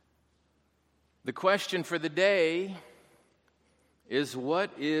The question for the day is,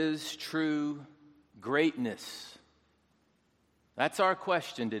 what is true greatness? That's our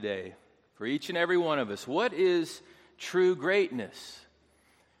question today for each and every one of us. What is true greatness?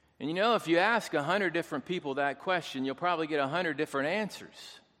 And if you ask 100 different people that question, you'll probably get 100 different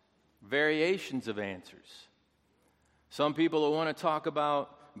answers, variations of answers. Some people will want to talk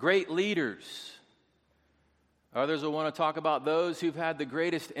about great leaders. Others will want to talk about those who've had the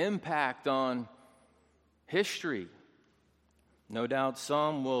greatest impact on history. No doubt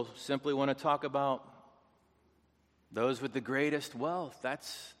some will simply want to talk about those with the greatest wealth.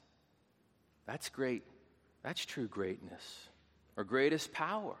 That's great. That's true greatness. Or greatest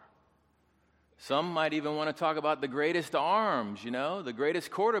power. Some might even want to talk about the greatest arms, the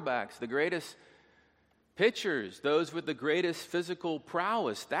greatest quarterbacks, the greatest pitchers, those with the greatest physical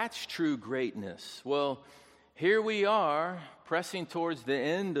prowess. That's true greatness. Well, here we are, pressing towards the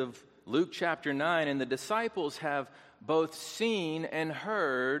end of Luke chapter 9, and the disciples have both seen and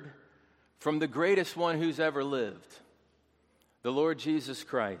heard from the greatest one who's ever lived, the Lord Jesus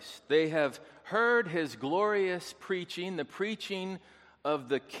Christ. They have heard his glorious preaching, the preaching of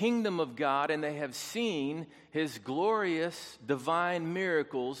the kingdom of God, and they have seen his glorious divine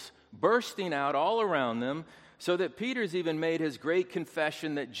miracles bursting out all around them, so that Peter's even made his great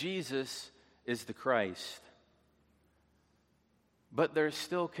confession that Jesus is the Christ. But they're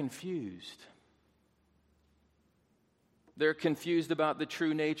still confused. They're confused about the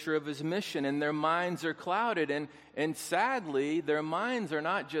true nature of his mission, and their minds are clouded. And sadly, their minds are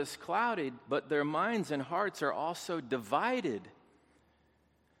not just clouded, but their minds and hearts are also divided.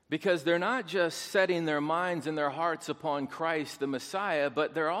 Because they're not just setting their minds and their hearts upon Christ, the Messiah,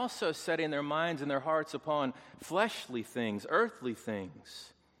 but they're also setting their minds and their hearts upon fleshly things, earthly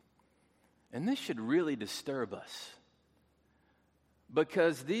things. And this should really disturb us.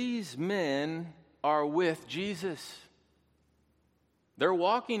 Because these men are with Jesus. They're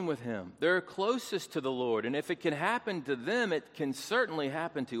walking with him. They're closest to the Lord. And if it can happen to them, it can certainly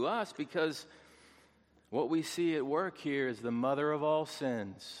happen to us, because what we see at work here is the mother of all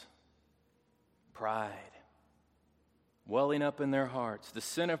sins. Pride. Welling up in their hearts. The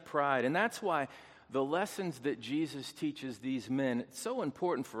sin of pride. And that's why the lessons that Jesus teaches these men, it's so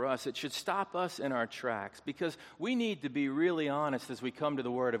important for us. It should stop us in our tracks, because we need to be really honest as we come to the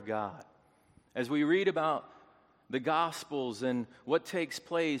Word of God. As we read about the Gospels and what takes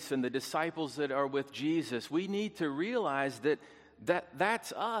place and the disciples that are with Jesus, we need to realize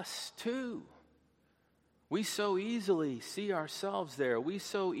that's us too. We so easily see ourselves there. We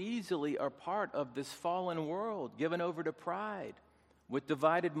so easily are part of this fallen world, given over to pride, with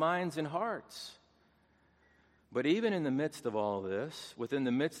divided minds and hearts. But even in the midst of all this, within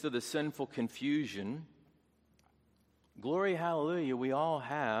the midst of the sinful confusion, glory, hallelujah, we all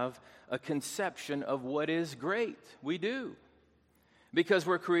have a conception of what is great. We do. Because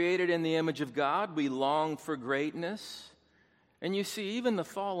we're created in the image of God, we long for greatness. And you see, even the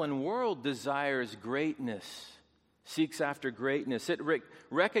fallen world desires greatness, seeks after greatness. It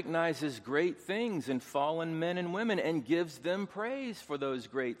recognizes great things in fallen men and women and gives them praise for those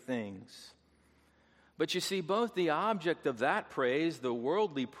great things. But you see, both the object of that praise, the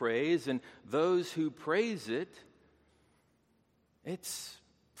worldly praise, and those who praise it, it's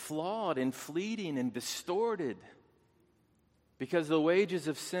flawed and fleeting and distorted, because the wages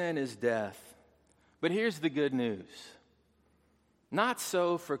of sin is death. But here's the good news. Not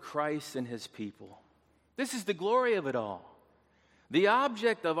so for Christ and his people. This is the glory of it all. The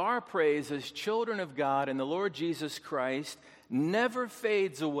object of our praise as children of God and the Lord Jesus Christ never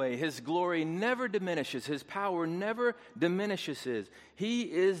fades away. His glory never diminishes. His power never diminishes. He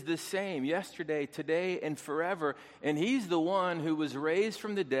is the same yesterday, today, and forever. And he's the one who was raised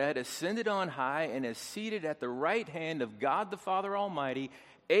from the dead, ascended on high, and is seated at the right hand of God the Father Almighty,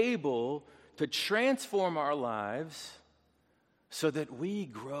 able to transform our lives so that we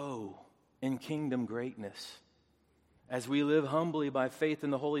grow in kingdom greatness as we live humbly by faith in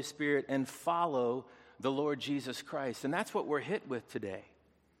the Holy Spirit and follow the Lord Jesus Christ. And that's what we're hit with today.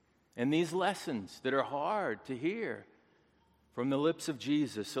 And these lessons that are hard to hear from the lips of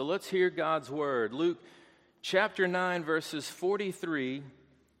Jesus. So let's hear God's word. Luke chapter 9, verses 43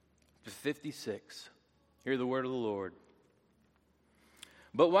 to 56. Hear the word of the Lord.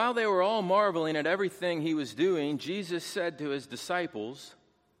 But while they were all marveling at everything he was doing, Jesus said to his disciples,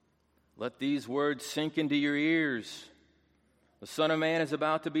 "Let these words sink into your ears. The Son of Man is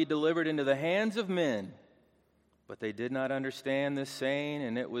about to be delivered into the hands of men." But they did not understand this saying,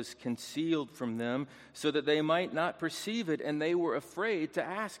 and it was concealed from them, so that they might not perceive it, and they were afraid to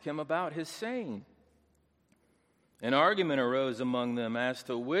ask him about his saying. An argument arose among them as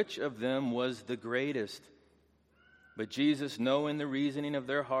to which of them was the greatest. But Jesus, knowing the reasoning of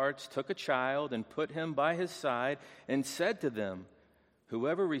their hearts, took a child and put him by his side and said to them,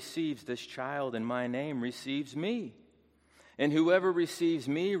 "Whoever receives this child in my name receives me. And whoever receives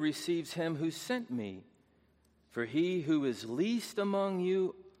me receives him who sent me. For he who is least among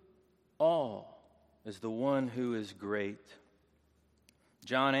you all is the one who is great."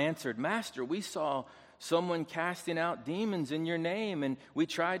 John answered, "Master, we saw someone casting out demons in your name, and we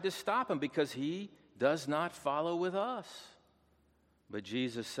tried to stop him because he does not follow with us." But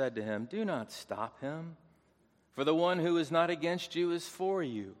Jesus said to him, "Do not stop him, for the one who is not against you is for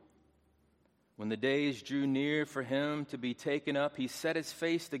you." When the days drew near for him to be taken up, he set his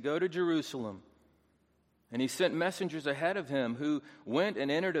face to go to Jerusalem. And he sent messengers ahead of him who went and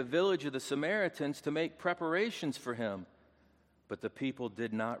entered a village of the Samaritans to make preparations for him. But the people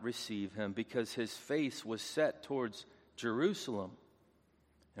did not receive him because his face was set towards Jerusalem.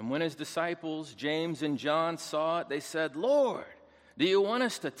 And when his disciples, James and John, saw it, they said, "Lord, do you want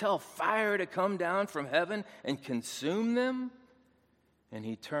us to tell fire to come down from heaven and consume them?" And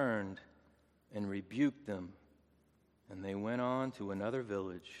he turned and rebuked them, and they went on to another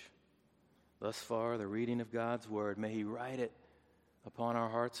village. Thus far, the reading of God's word. May he write it upon our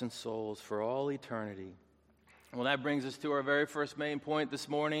hearts and souls for all eternity. Well, that brings us to our very first main point this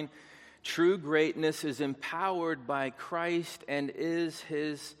morning. True greatness is empowered by Christ and is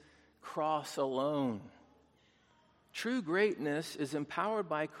his cross alone. True greatness is empowered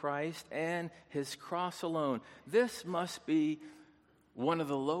by Christ and his cross alone. This must be one of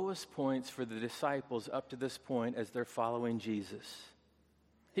the lowest points for the disciples up to this point as they're following Jesus.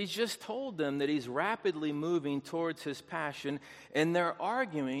 He's just told them that he's rapidly moving towards his passion, and they're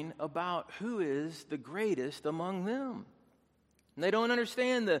arguing about who is the greatest among them. And they don't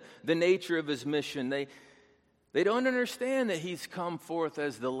understand the nature of his mission. They don't understand that he's come forth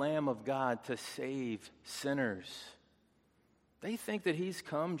as the Lamb of God to save sinners. They think that he's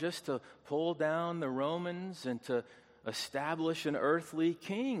come just to pull down the Romans and to establish an earthly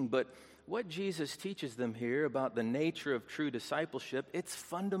king. But what Jesus teaches them here about the nature of true discipleship, it's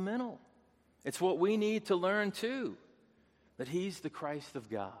fundamental. It's what we need to learn too, that he's the Christ of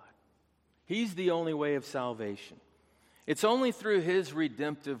God. He's the only way of salvation. It's only through his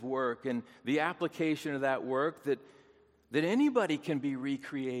redemptive work and the application of that work that anybody can be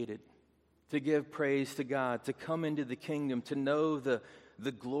recreated, to give praise to God, to come into the kingdom, to know the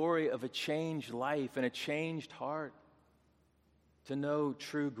glory of a changed life and a changed heart, to know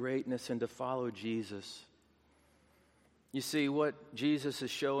true greatness and to follow Jesus. You see, what Jesus is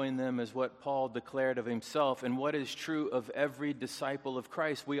showing them is what Paul declared of himself and what is true of every disciple of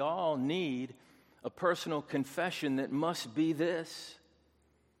Christ. We all need a personal confession that must be this: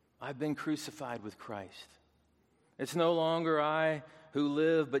 I've been crucified with Christ. It's no longer I who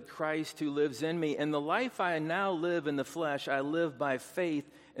live, but Christ who lives in me. And the life I now live in the flesh, I live by faith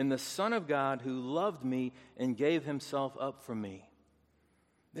in the Son of God who loved me and gave himself up for me.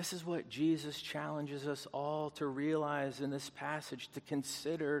 This is what Jesus challenges us all to realize in this passage, to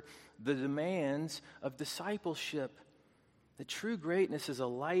consider the demands of discipleship. The true greatness is a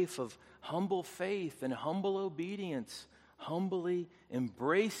life of humble faith and humble obedience, humbly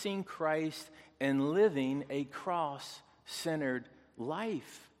embracing Christ and living a cross-centered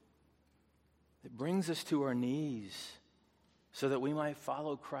life. It brings us to our knees so that we might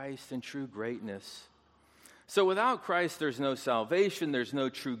follow Christ in true greatness. So without Christ, there's no salvation, there's no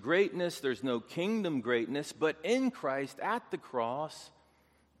true greatness, there's no kingdom greatness. But in Christ, at the cross,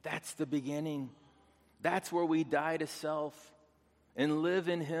 that's the beginning. That's where we die to self and live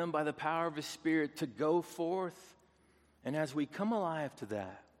in him by the power of his Spirit to go forth. And as we come alive to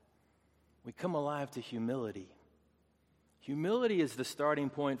that, we come alive to humility. Humility is the starting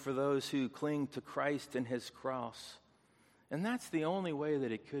point for those who cling to Christ and his cross. And that's the only way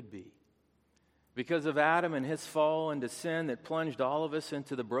that it could be. Because of Adam and his fall into sin that plunged all of us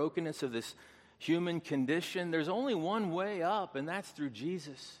into the brokenness of this human condition, there's only one way up, and that's through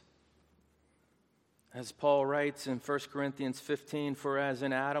Jesus. As Paul writes in 1 Corinthians 15, "For as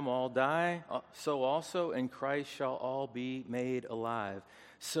in Adam all die, so also in Christ shall all be made alive."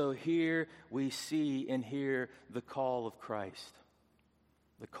 So here we see and hear the call of Christ,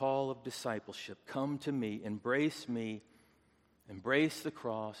 the call of discipleship. Come to me, embrace the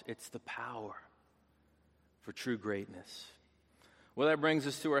cross. It's the power for true greatness. Well, that brings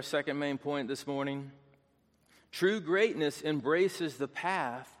us to our second main point this morning. True greatness embraces the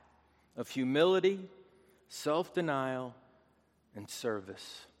path of humility, self-denial, and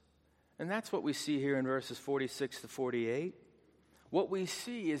service. And that's what we see here in verses 46 to 48. what we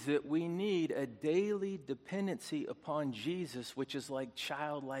see is that we need a daily dependency upon Jesus, which is like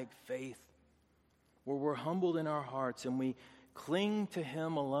childlike faith, where we're humbled in our hearts and we cling to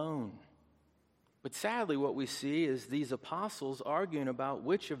him alone. But sadly, what we see is these apostles arguing about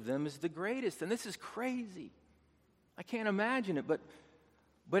which of them is the greatest. And this is crazy. I can't imagine it,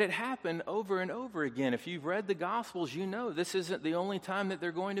 but it happened over and over again. If you've read the Gospels, you know this isn't the only time that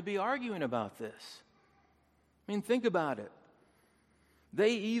they're going to be arguing about this. I mean, think about it.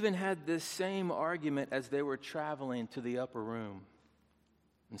 They even had this same argument as they were traveling to the upper room.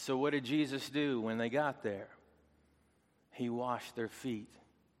 And so what did Jesus do when they got there? He washed their feet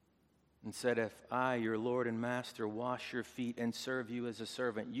and said, if I, your Lord and Master, wash your feet and serve you as a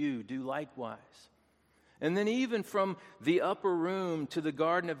servant, you do likewise. And then even from the upper room to the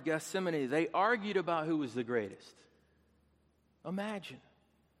Garden of Gethsemane, they argued about who was the greatest. Imagine.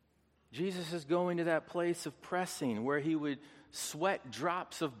 Jesus is going to that place of pressing where he would sweat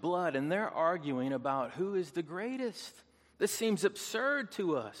drops of blood, and they're arguing about who is the greatest. This seems absurd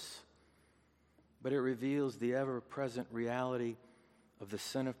to us, but it reveals the ever-present reality of the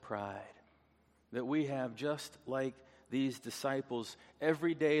sin of pride that we have, just like these disciples.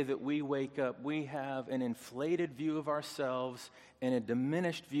 Every day that we wake up, we have an inflated view of ourselves and a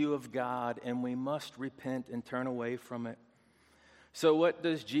diminished view of God, and we must repent and turn away from it. So what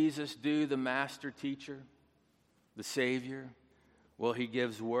does Jesus do, the master teacher, the Savior? Well, he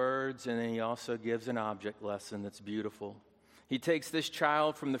gives words, and then he also gives an object lesson that's beautiful. He takes this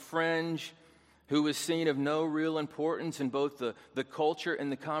child from the fringe who was seen of no real importance in both the culture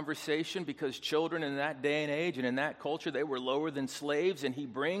and the conversation, because children in that day and age and in that culture, they were lower than slaves, and he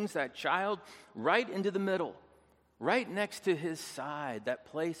brings that child right into the middle, right next to his side, that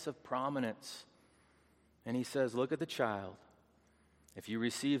place of prominence. And he says, look at the child. If you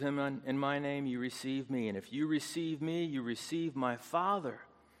receive him in my name, you receive me. And if you receive me, you receive my Father.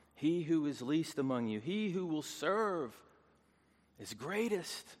 He who is least among you, he who will serve, is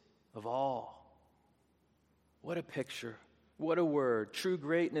greatest of all. What a picture. What a word. True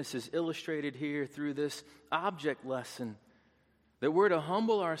greatness is illustrated here through this object lesson, that we're to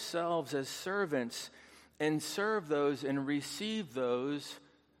humble ourselves as servants and serve those and receive those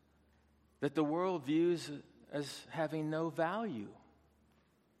that the world views as having no value.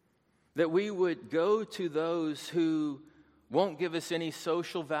 That we would go to those who won't give us any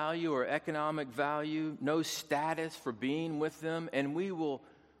social value or economic value, no status for being with them, and we will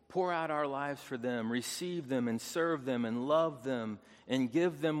pour out our lives for them, receive them and serve them and love them and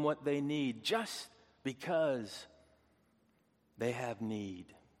give them what they need just because they have need.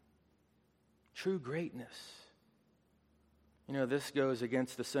 True greatness. You know, this goes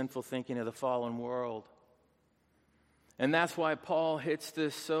against the sinful thinking of the fallen world. And that's why Paul hits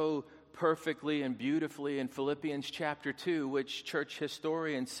this so perfectly and beautifully in Philippians chapter 2, which church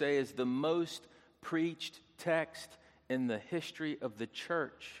historians say is the most preached text in the history of the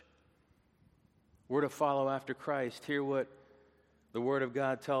church. We're to follow after Christ. Hear what the Word of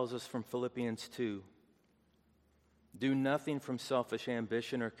God tells us from Philippians 2. Do nothing from selfish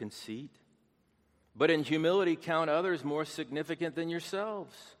ambition or conceit, but in humility count others more significant than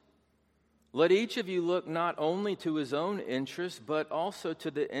yourselves. Let each of you look not only to his own interest, but also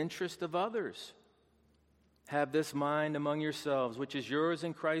to the interest of others. Have this mind among yourselves, which is yours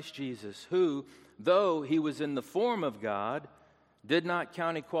in Christ Jesus, who, though he was in the form of God, did not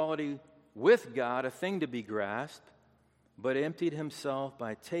count equality with God a thing to be grasped, but emptied himself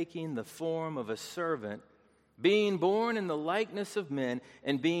by taking the form of a servant, being born in the likeness of men,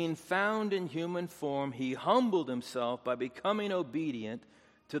 and being found in human form, he humbled himself by becoming obedient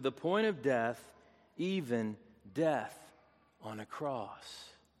to the point of death, even death on a cross.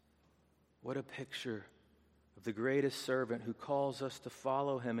 What a picture of the greatest servant who calls us to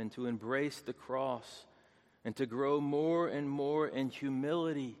follow him and to embrace the cross and to grow more and more in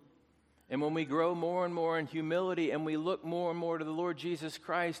humility. And when we grow more and more in humility and we look more and more to the Lord Jesus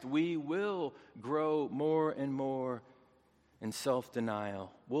Christ, we will grow more and more in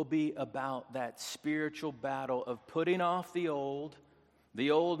self-denial. We'll be about that spiritual battle of putting off the old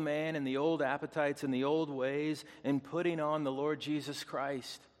man and the old appetites and the old ways, and putting on the Lord Jesus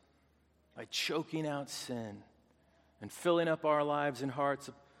Christ by choking out sin and filling up our lives and hearts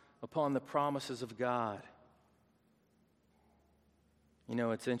upon the promises of God. You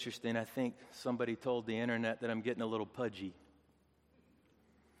know, it's interesting. I think somebody told the internet that I'm getting a little pudgy.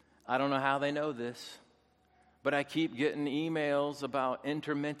 I don't know how they know this, but I keep getting emails about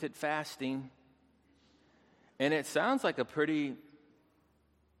intermittent fasting, and it sounds like a pretty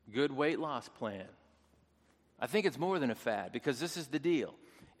good weight loss plan. I think it's more than a fad, because this is the deal.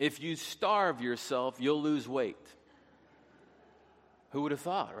 If you starve yourself, you'll lose weight. Who would have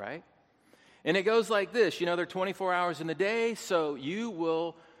thought, right? And it goes like this. There are 24 hours in the day, so you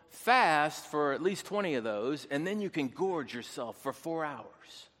will fast for at least 20 of those, and then you can gorge yourself for 4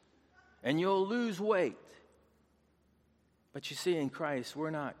 hours, and you'll lose weight. But you see, in Christ, we're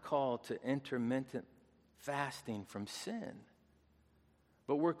not called to intermittent fasting from sin,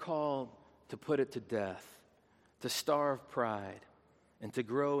 but we're called to put it to death, to starve pride, and to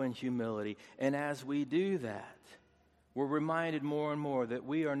grow in humility. And as we do that, we're reminded more and more that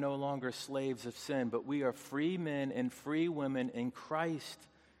we are no longer slaves of sin, but we are free men and free women in Christ,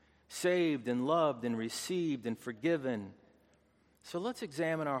 saved and loved and received and forgiven. So let's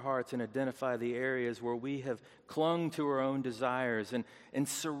examine our hearts and identify the areas where we have clung to our own desires and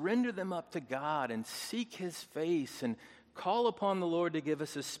surrender them up to God and seek His face and call upon the Lord to give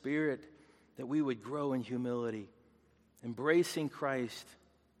us a spirit that we would grow in humility, embracing Christ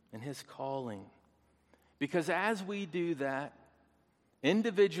and His calling. Because as we do that,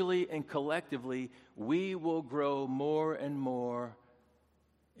 individually and collectively, we will grow more and more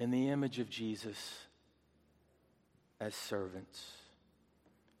in the image of Jesus as servants.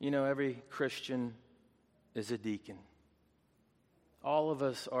 Every Christian is a deacon. All of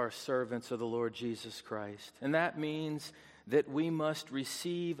us are servants of the Lord Jesus Christ. And that means that we must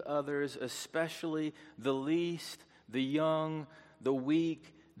receive others, especially the least, the young, the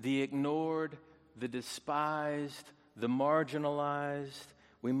weak, the ignored, the despised, the marginalized.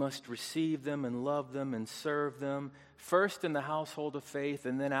 We must receive them and love them and serve them, first in the household of faith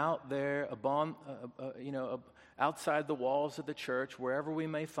and then out there outside the walls of the church, wherever we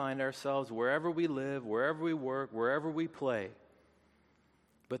may find ourselves, wherever we live, wherever we work, wherever we play.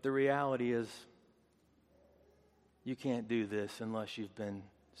 But the reality is, you can't do this unless you've been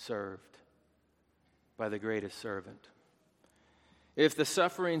served by the greatest servant. If the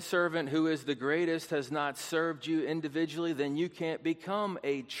suffering servant who is the greatest has not served you individually, then you can't become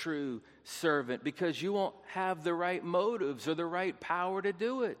a true servant because you won't have the right motives or the right power to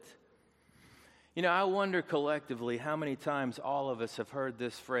do it. I wonder collectively how many times all of us have heard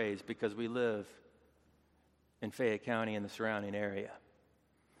this phrase because we live in Fayette County and the surrounding area.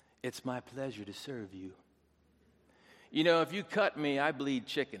 It's my pleasure to serve you. If you cut me, I bleed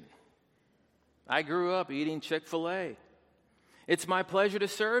chicken. I grew up eating Chick-fil-A. It's my pleasure to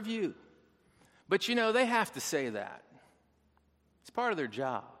serve you. But they have to say that. It's part of their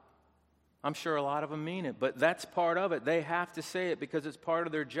job. I'm sure a lot of them mean it, but that's part of it. They have to say it because it's part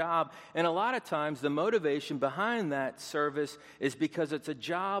of their job. And a lot of times the motivation behind that service is because it's a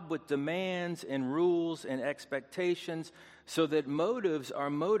job with demands and rules and expectations, so that motives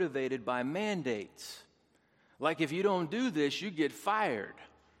are motivated by mandates. Like if you don't do this, you get fired.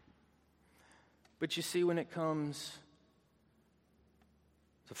 But you see, when it comes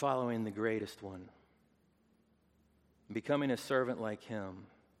to following the greatest one, becoming a servant like Him,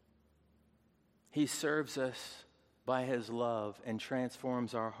 He serves us by His love and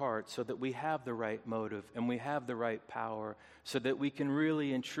transforms our hearts so that we have the right motive and we have the right power so that we can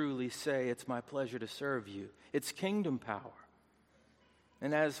really and truly say, it's my pleasure to serve you. It's kingdom power.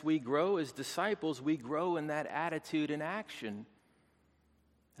 And as we grow as disciples, we grow in that attitude and action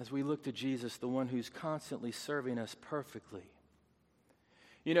as we look to Jesus, the one who's constantly serving us perfectly.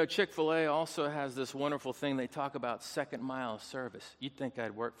 Chick-fil-A also has this wonderful thing. They talk about second mile service. You'd think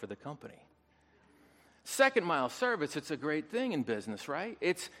I'd work for the company. Second mile service, it's a great thing in business, right?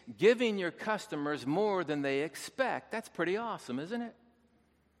 It's giving your customers more than they expect. That's pretty awesome, isn't it?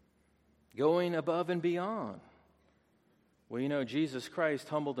 Going above and beyond. Well, Jesus Christ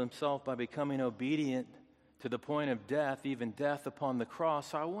humbled Himself by becoming obedient to the point of death, even death upon the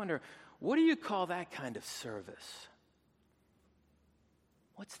cross. So I wonder, what do you call that kind of service?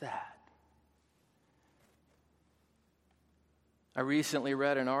 What's that? I recently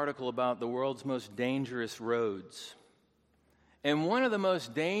read an article about the world's most dangerous roads. And one of the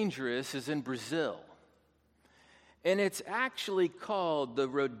most dangerous is in Brazil. And it's actually called the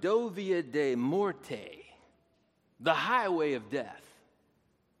Rodovia da Morte, the highway of death.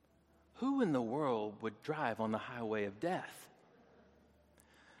 Who in the world would drive on the highway of death?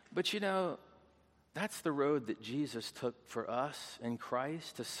 But that's the road that Jesus took for us in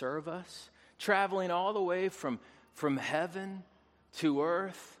Christ to serve us, traveling all the way from heaven to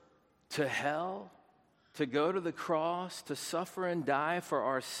earth to hell, to go to the cross, to suffer and die for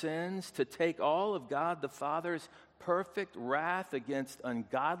our sins, to take all of God the Father's perfect wrath against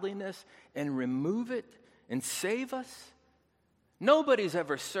ungodliness and remove it and save us. Nobody's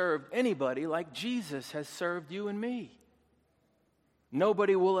ever served anybody like Jesus has served you and me.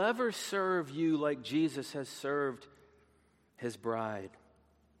 Nobody will ever serve you like Jesus has served His bride.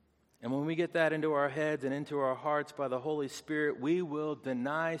 And when we get that into our heads and into our hearts by the Holy Spirit, we will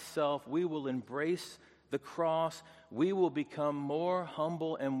deny self, we will embrace the cross, we will become more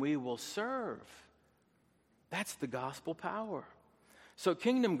humble, and we will serve. That's the gospel power. So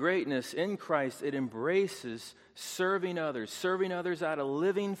kingdom greatness in Christ, it embraces serving others out of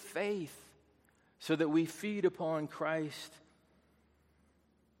living faith so that we feed upon Christ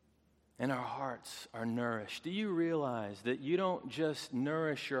and our hearts are nourished. Do you realize that you don't just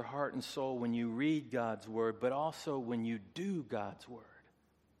nourish your heart and soul when you read God's word, but also when you do God's word?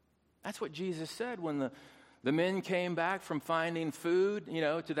 That's what Jesus said when the men came back from finding food,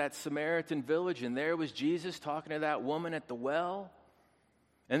 to that Samaritan village, and there was Jesus talking to that woman at the well.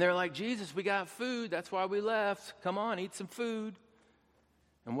 And they're like, Jesus, we got food. That's why we left. Come on, eat some food.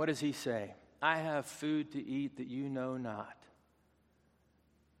 And what does he say? I have food to eat that you know not.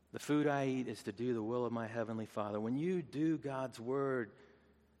 The food I eat is to do the will of my heavenly Father. When you do God's word,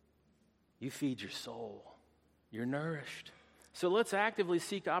 you feed your soul. You're nourished. So let's actively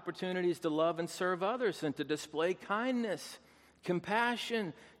seek opportunities to love and serve others and to display kindness,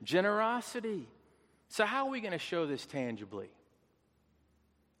 compassion, generosity. So how are we going to show this tangibly?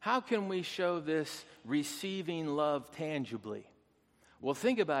 How can we show this receiving love tangibly? Well,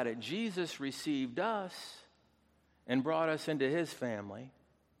 think about it. Jesus received us and brought us into his family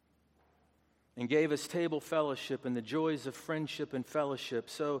and gave us table fellowship and the joys of friendship and fellowship.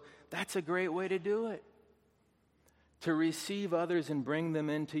 So that's a great way to do it. To receive others and bring them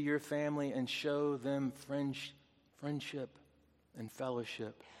into your family and show them friendship and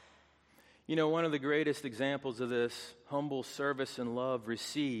fellowship. One of the greatest examples of this humble service and love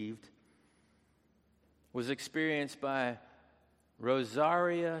received was experienced by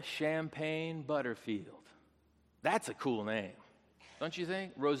Rosaria Champagne Butterfield. That's a cool name, don't you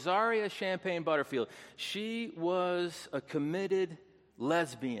think? Rosaria Champagne Butterfield. She was a committed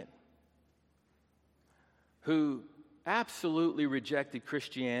lesbian who absolutely rejected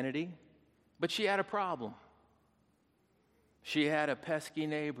Christianity, but she had a problem. She had a pesky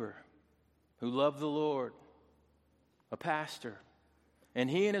neighbor who loved the Lord, a pastor, and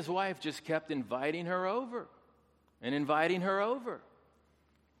he and his wife just kept inviting her over and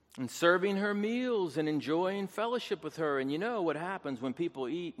serving her meals and enjoying fellowship with her. And you know what happens when people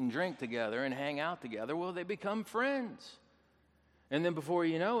eat and drink together and hang out together? Well, they become friends. And then before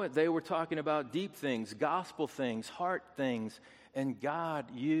you know it, they were talking about deep things, gospel things, heart things. And God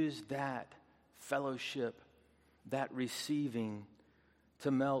used that fellowship, that receiving, to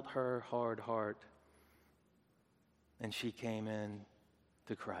melt her hard heart. And she came in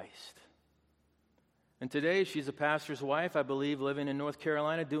to Christ. And today she's a pastor's wife, I believe, living in North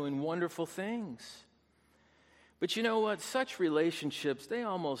Carolina, doing wonderful things. But you know what? Such relationships, they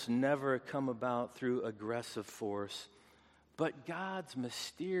almost never come about through aggressive force. But God's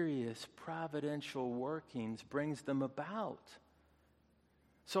mysterious, providential workings brings them about.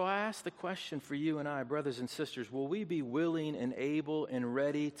 So I ask the question for you and I, brothers and sisters, will we be willing and able and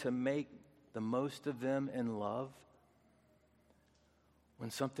ready to make the most of them in love? When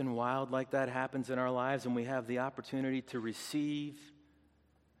something wild like that happens in our lives and we have the opportunity to receive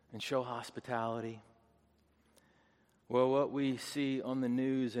and show hospitality. Well, what we see on the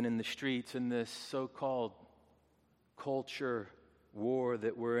news and in the streets in this so-called culture war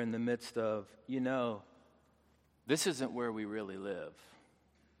that we're in the midst of, this isn't where we really live.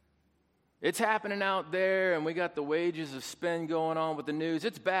 It's happening out there, and we got the wages of spin going on with the news.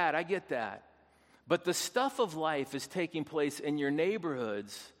 It's bad, I get that. But the stuff of life is taking place in your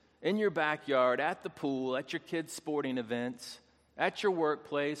neighborhoods, in your backyard, at the pool, at your kids' sporting events, at your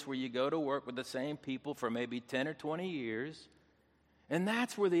workplace where you go to work with the same people for maybe 10 or 20 years. And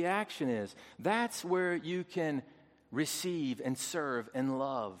that's where the action is. That's where you can receive and serve and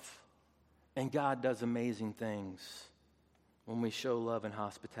love. And God does amazing things when we show love and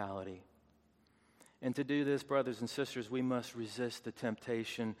hospitality. And to do this, brothers and sisters, we must resist the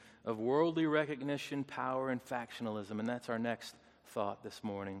temptation of worldly recognition, power, and factionalism. And that's our next thought this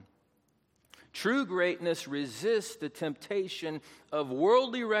morning. True greatness resists the temptation of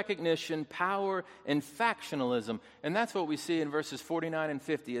worldly recognition, power, and factionalism. And that's what we see in verses 49 and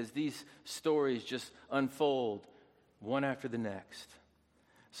 50 as these stories just unfold one after the next.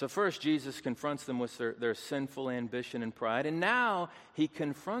 So first, Jesus confronts them with their sinful ambition and pride, and now he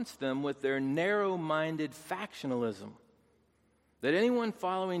confronts them with their narrow-minded factionalism. That anyone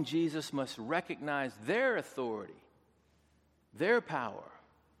following Jesus must recognize their authority, their power,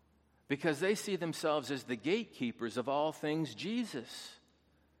 because they see themselves as the gatekeepers of all things Jesus.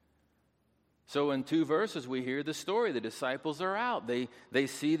 So in 2 verses, we hear the story. The disciples are out. They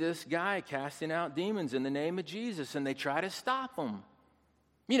see this guy casting out demons in the name of Jesus, and they try to stop him.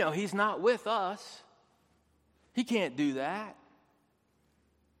 He's not with us. He can't do that.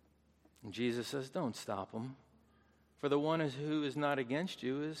 And Jesus says, don't stop him. For the one who is not against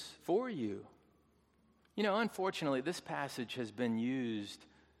you is for you. Unfortunately, this passage has been used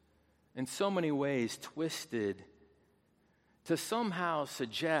in so many ways, twisted, to somehow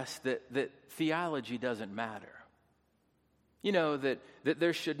suggest that theology doesn't matter. That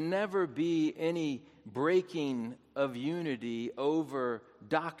there should never be any breaking of unity over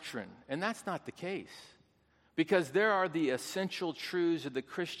doctrine. And that's not the case. Because there are the essential truths of the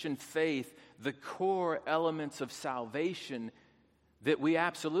Christian faith, the core elements of salvation that we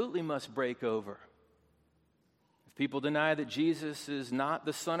absolutely must break over. If people deny that Jesus is not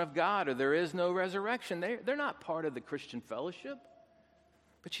the Son of God or there is no resurrection, they're not part of the Christian fellowship.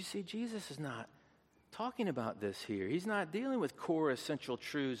 But you see, Jesus is not talking about this here. He's not dealing with core essential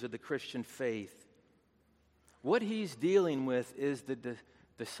truths of the Christian faith. What he's dealing with is the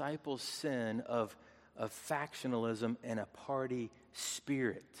disciples' sin of factionalism and a party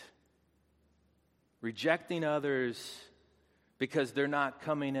spirit. Rejecting others because they're not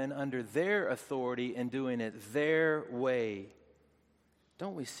coming in under their authority and doing it their way.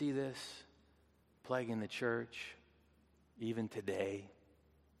 Don't we see this plaguing the church even today?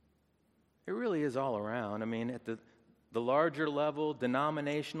 It really is all around. At the larger level,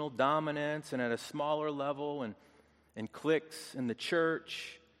 denominational dominance, and at a smaller level, and cliques in the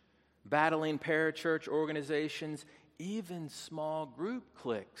church, battling parachurch organizations, even small group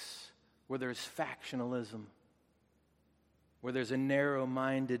cliques where there's factionalism, where there's a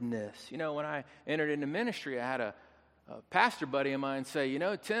narrow-mindedness. When I entered into ministry, I had a pastor buddy of mine say,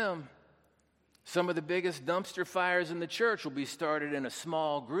 Tim, some of the biggest dumpster fires in the church will be started in a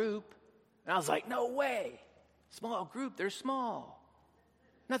small group. And I was like, no way. Small group, they're small.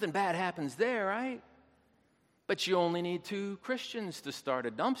 Nothing bad happens there, right? But you only need 2 Christians to start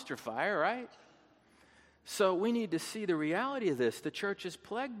a dumpster fire, right? So we need to see the reality of this. The church is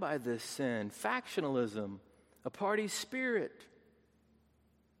plagued by this sin, factionalism, a party spirit.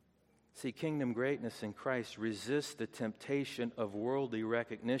 See, kingdom greatness in Christ resists the temptation of worldly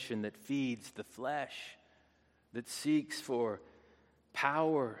recognition that feeds the flesh, that seeks for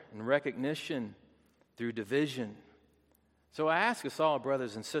power and recognition through division. So I ask us all,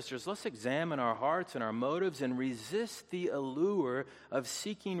 brothers and sisters, let's examine our hearts and our motives and resist the allure of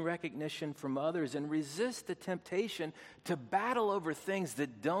seeking recognition from others and resist the temptation to battle over things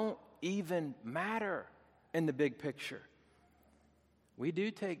that don't even matter in the big picture. We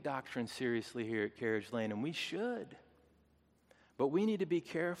do take doctrine seriously here at Carriage Lane, and we should. But we need to be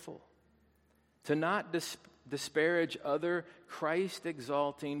careful to not disparage other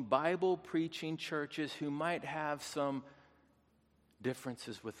Christ-exalting, Bible-preaching churches who might have some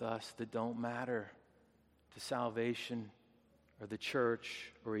differences with us that don't matter to salvation or the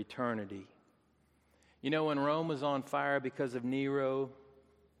church or eternity. When Rome was on fire because of Nero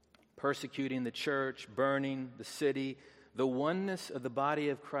persecuting the church, burning the city, the oneness of the body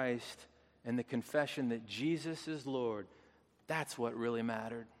of Christ and the confession that Jesus is Lord, that's what really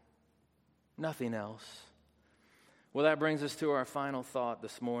mattered. Nothing else. Well, that brings us to our final thought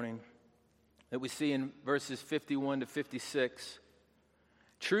this morning that we see in verses 51 to 56.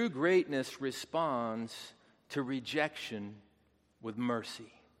 True greatness responds to rejection with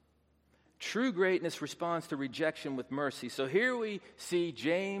mercy. True greatness responds to rejection with mercy. So here we see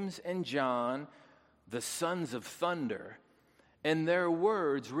James and John, the sons of thunder, and their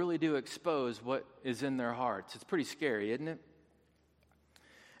words really do expose what is in their hearts. It's pretty scary, isn't it?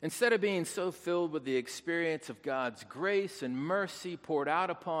 Instead of being so filled with the experience of God's grace and mercy poured out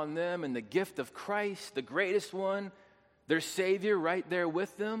upon them and the gift of Christ, the greatest one, their Savior right there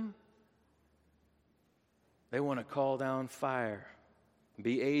with them, they want to call down fire,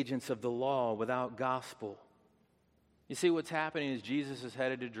 be agents of the law without gospel. You see, what's happening is Jesus is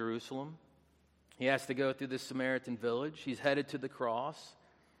headed to Jerusalem. He has to go through the Samaritan village. He's headed to the cross,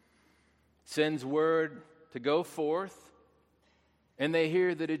 sends word to go forth, and they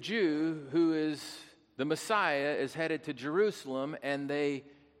hear that a Jew who is the Messiah is headed to Jerusalem, and they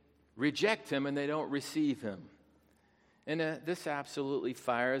reject him and they don't receive him. And this absolutely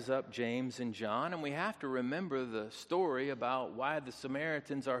fires up James and John, and we have to remember the story about why the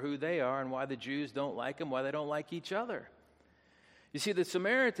Samaritans are who they are and why the Jews don't like them, why they don't like each other. You see, the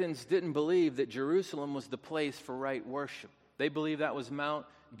Samaritans didn't believe that Jerusalem was the place for right worship. They believed that was Mount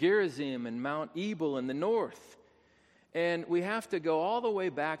Gerizim and Mount Ebal in the north. And we have to go all the way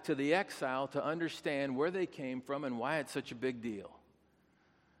back to the exile to understand where they came from and why it's such a big deal.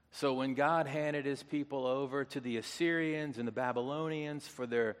 So when God handed his people over to the Assyrians and the Babylonians for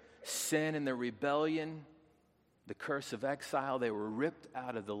their sin and their rebellion, the curse of exile. They were ripped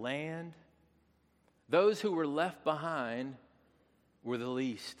out of the land. Those who were left behind were the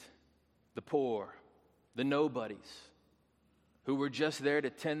least, the poor, the nobodies, who were just there to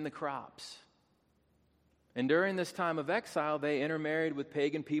tend the crops. And during this time of exile, they intermarried with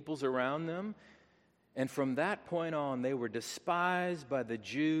pagan peoples around them. And from that point on, they were despised by the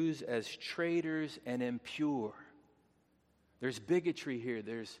Jews as traitors and impure. There's bigotry here.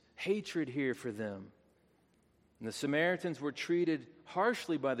 There's hatred here for them. And the Samaritans were treated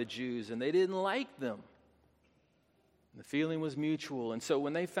harshly by the Jews, and they didn't like them. The feeling was mutual. And so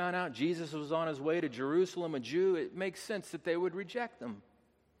when they found out Jesus was on his way to Jerusalem, a Jew, it makes sense that they would reject them.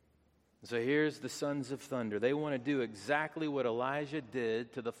 So here's the sons of thunder. They want to do exactly what Elijah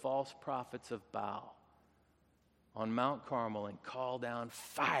did to the false prophets of Baal on Mount Carmel and call down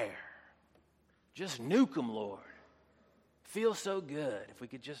fire. Just nuke them, Lord. Feels so good if we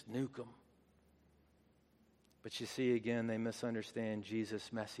could just nuke them. But you see, again, they misunderstand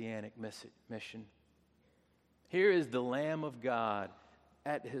Jesus' messianic mission. Here is the Lamb of God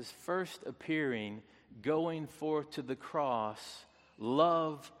at his first appearing, going forth to the cross,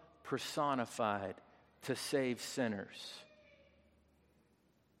 love personified to save sinners.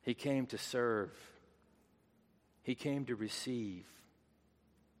 He came to serve. He came to receive.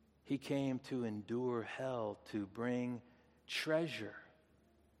 He came to endure hell, to bring treasure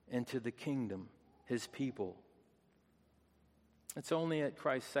into the kingdom, his people. It's only at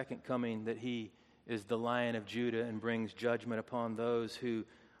Christ's second coming that he is the Lion of Judah and brings judgment upon those who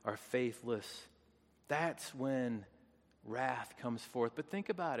are faithless. That's when wrath comes forth. But think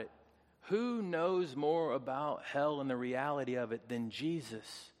about it. Who knows more about hell and the reality of it than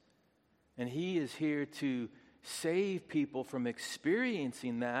Jesus? And he is here to save people from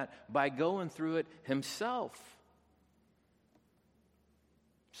experiencing that by going through it himself.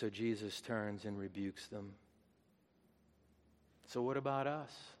 So Jesus turns and rebukes them. So what about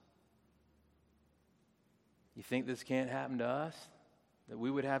us? You think this can't happen to us? That we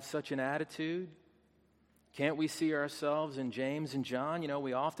would have such an attitude? Can't we see ourselves in James and John? You know,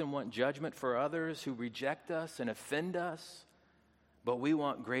 we often want judgment for others who reject us and offend us, but we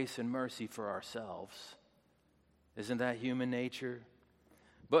want grace and mercy for ourselves. Isn't that human nature?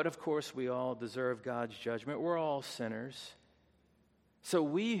 But of course, we all deserve God's judgment. We're all sinners. So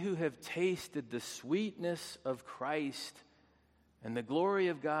we who have tasted the sweetness of Christ and the glory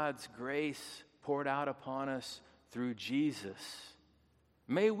of God's grace poured out upon us through Jesus,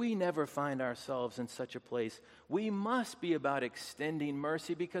 may we never find ourselves in such a place. We must be about extending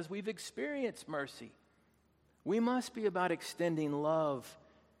mercy because we've experienced mercy. We must be about extending love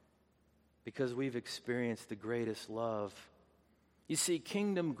because we've experienced the greatest love. You see,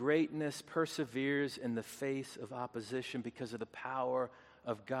 kingdom greatness perseveres in the face of opposition because of the power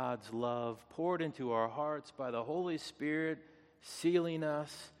of God's love poured into our hearts by the Holy Spirit, sealing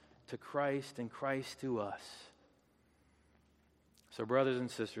us to Christ and Christ to us. So, brothers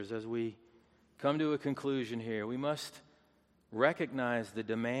and sisters, as we come to a conclusion here, we must recognize the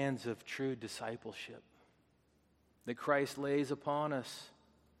demands of true discipleship that Christ lays upon us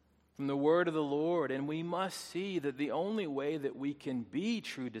from the word of the Lord. And we must see that the only way that we can be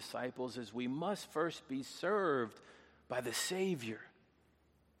true disciples is we must first be served by the Savior,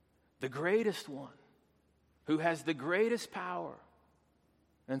 the greatest one, who has the greatest power.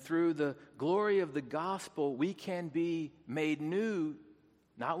 And through the glory of the gospel, we can be made new,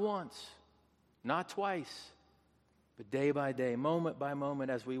 not once, not twice, but day by day, moment by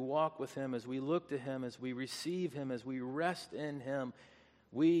moment, as we walk with him, as we look to him, as we receive him, as we rest in him,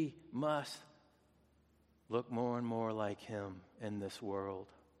 we must look more and more like him in this world.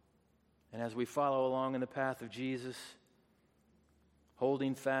 And as we follow along in the path of Jesus,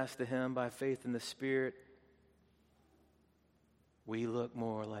 holding fast to him by faith in the Spirit, we look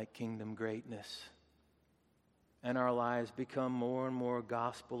more like kingdom greatness. And our lives become more and more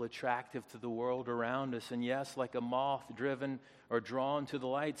gospel attractive to the world around us. And yes, like a moth driven or drawn to the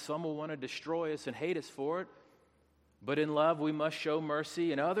light, some will want to destroy us and hate us for it. But in love, we must show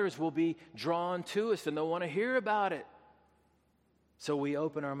mercy, and others will be drawn to us and they'll want to hear about it. So we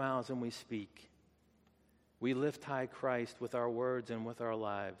open our mouths and we speak. We lift high Christ with our words and with our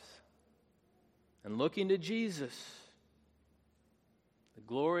lives. And looking to Jesus, the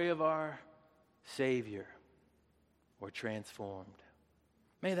glory of our Savior, we're transformed.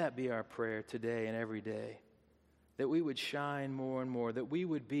 May that be our prayer today and every day, that we would shine more and more, that we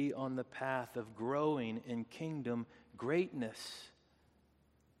would be on the path of growing in kingdom greatness.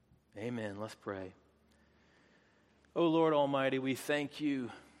 Amen. Let's pray. Oh Lord Almighty, we thank you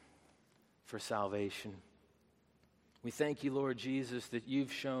for salvation. We thank you, Lord Jesus, that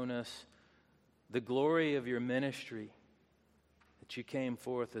you've shown us the glory of your ministry, that you came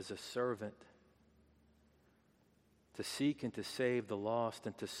forth as a servant to seek and to save the lost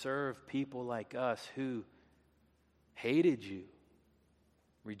and to serve people like us who hated you,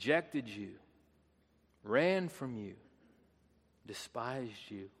 rejected you, ran from you, despised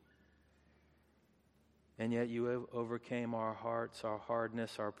you. And yet you overcame our hearts, our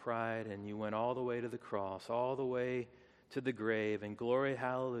hardness, our pride, and you went all the way to the cross, all the way to the grave, and glory,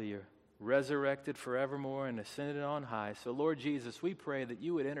 hallelujah, resurrected forevermore and ascended on high. So Lord Jesus, we pray that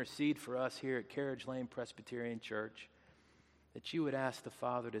you would intercede for us here at Carriage Lane Presbyterian Church, that you would ask the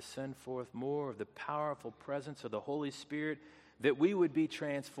Father to send forth more of the powerful presence of the Holy Spirit, that we would be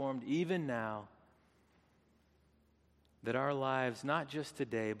transformed even now, that our lives, not just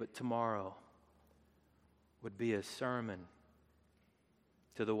today, but tomorrow, would be a sermon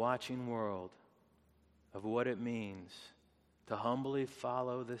to the watching world of what it means to humbly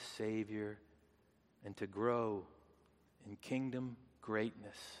follow the Savior and to grow in kingdom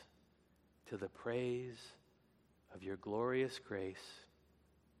greatness to the praise of your glorious grace.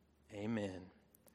 Amen.